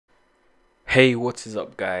Hey, what is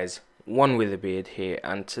up guys? One with a beard here,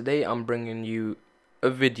 and today I'm bringing you a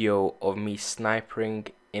video of me snipering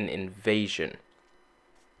in Invasion.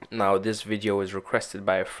 Now this video was requested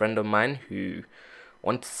by a friend of mine who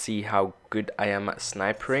wanted to see how good I am at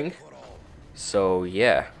sniping. So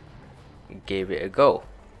yeah, gave it a go.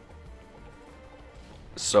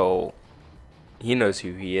 So he knows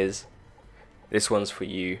who he is. This one's for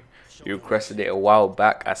you. You requested it a while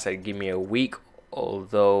back. I said give me a week,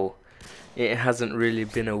 although it hasn't really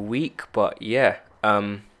been a week, but yeah,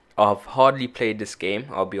 I've hardly played this game,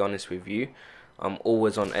 I'll be honest with you. I'm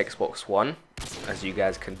always on Xbox One, as you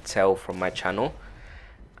guys can tell from my channel.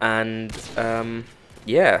 And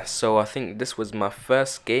yeah, so I think this was my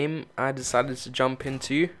first game I decided to jump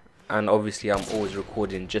into. And obviously I'm always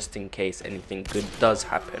recording just in case anything good does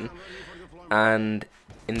happen. And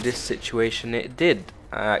in this situation it did.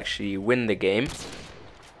 I actually win the game.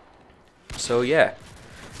 So yeah.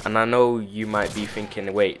 And I know you might be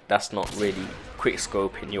thinking, wait, that's not really quick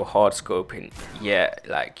scoping, you're hard scoping. Yeah,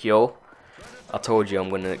 like, yo, I told you I'm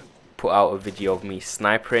gonna put out a video of me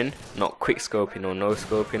sniping, not quick scoping or no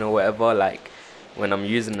scoping or whatever. Like, when I'm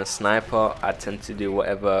using a sniper, I tend to do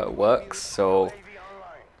whatever works. So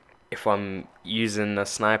if I'm using a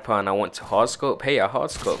sniper and I want to hard scope, hey, I hard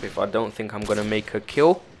scope. If I don't think I'm gonna make a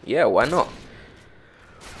kill, yeah, why not?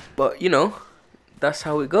 But you know, that's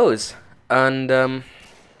how it goes. And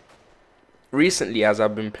recently, as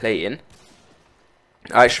I've been playing,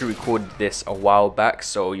 I actually recorded this a while back,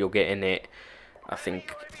 so you're getting it, I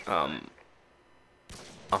think, I'm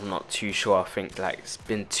not too sure, I think like it's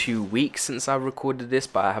been 2 weeks since I recorded this,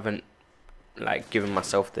 but I haven't like given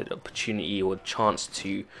myself the opportunity or chance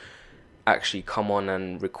to actually come on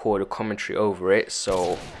and record a commentary over it,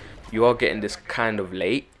 so you are getting this kind of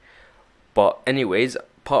late. But anyways,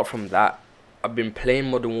 apart from that, I've been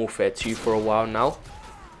playing Modern Warfare 2 for a while now.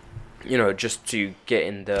 You know, just to get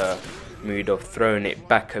in the mood of throwing it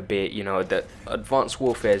back a bit. You know, the Advanced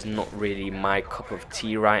Warfare is not really my cup of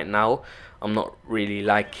tea right now. I'm not really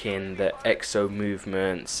liking the exo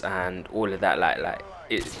movements and all of that. Like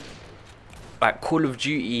Call of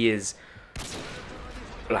Duty is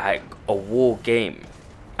like a war game,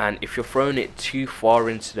 and if you're throwing it too far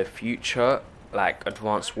into the future, like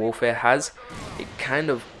Advanced Warfare has, it kind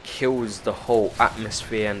of kills the whole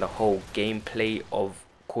atmosphere and the whole gameplay of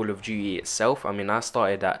Call of Duty itself. I mean, I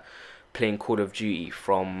started at playing Call of Duty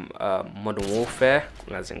from Modern Warfare,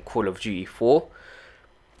 as in Call of Duty 4,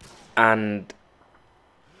 and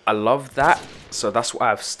I love that, so that's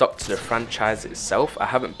why I've stuck to the franchise itself. I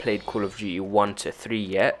haven't played Call of Duty 1 to 3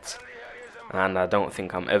 yet, and I don't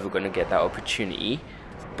think I'm ever going to get that opportunity.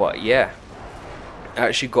 But yeah, I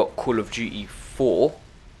actually got Call of Duty 4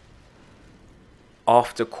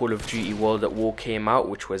 after Call of Duty World at War came out,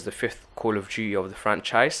 which was the 5th Call of Duty of the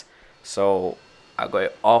franchise. So I got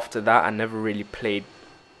it after that. I never really played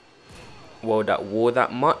World at War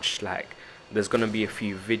that much. Like, there's gonna be a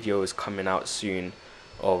few videos coming out soon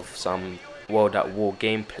of some World at War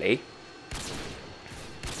gameplay,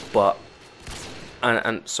 but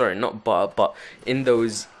and sorry, not but in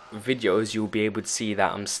those videos you'll be able to see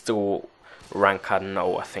that I'm still rank, I don't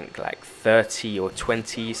know, I think like 30 or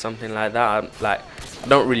 20, something like that. I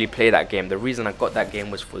don't really play that game. The reason I got that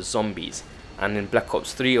game was for zombies, and in Black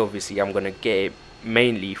Ops 3 obviously I'm gonna get it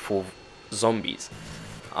mainly for zombies.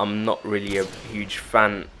 I'm not really a huge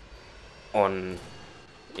fan in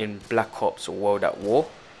Black Ops or World at War,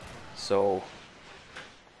 so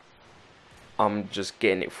I'm just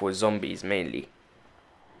getting it for zombies mainly.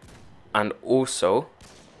 And also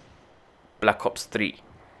Black Ops 3,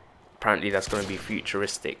 apparently that's going to be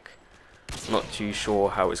futuristic. Not too sure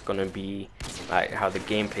how it's going to be, like how the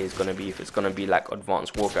gameplay is going to be. If it's going to be like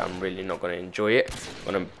Advanced Warfare, I'm really not going to enjoy it.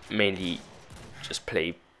 I'm going to mainly just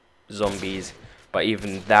play zombies, but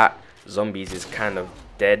even that, zombies is kind of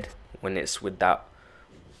dead when it's with that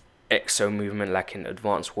exo movement like in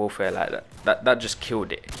Advanced Warfare. Like that just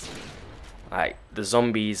killed it. Like, the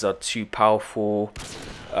zombies are too powerful.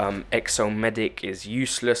 Exo medic is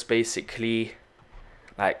useless basically.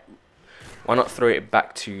 Like, why not throw it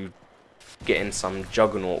back to getting some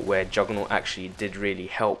Juggernaut, where Juggernaut actually did really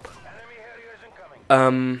help.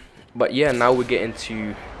 But yeah, now we're getting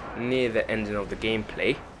to near the ending of the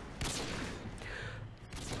gameplay.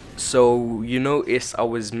 So you notice I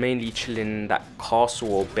was mainly chilling in that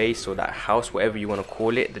castle or base or that house, whatever you want to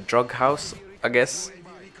call it, the drug house, I guess.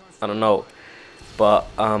 I don't know. But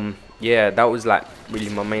yeah, that was like really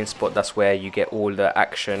my main spot. That's where you get all the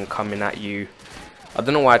action coming at you. I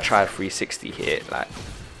don't know why I tried 360 here. Like,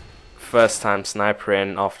 first time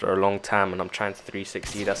snipering after a long time and I'm trying to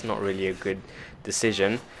 360. That's not really a good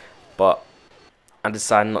decision. But I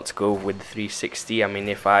decided not to go with the 360. I mean,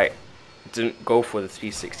 if I didn't go for the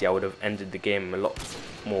 360, I would have ended the game a lot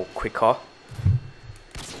more quicker.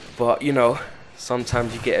 But you know,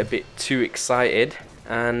 sometimes you get a bit too excited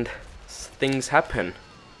and things happen.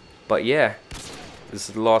 But yeah, this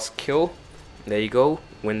is the last kill. There you go,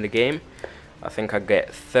 win the game. I think I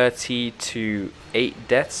get 30 to 8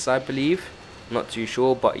 deaths, I believe. Not too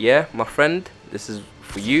sure, but yeah, my friend, this is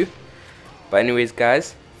for you. But anyways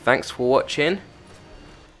guys, thanks for watching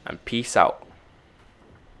and peace out.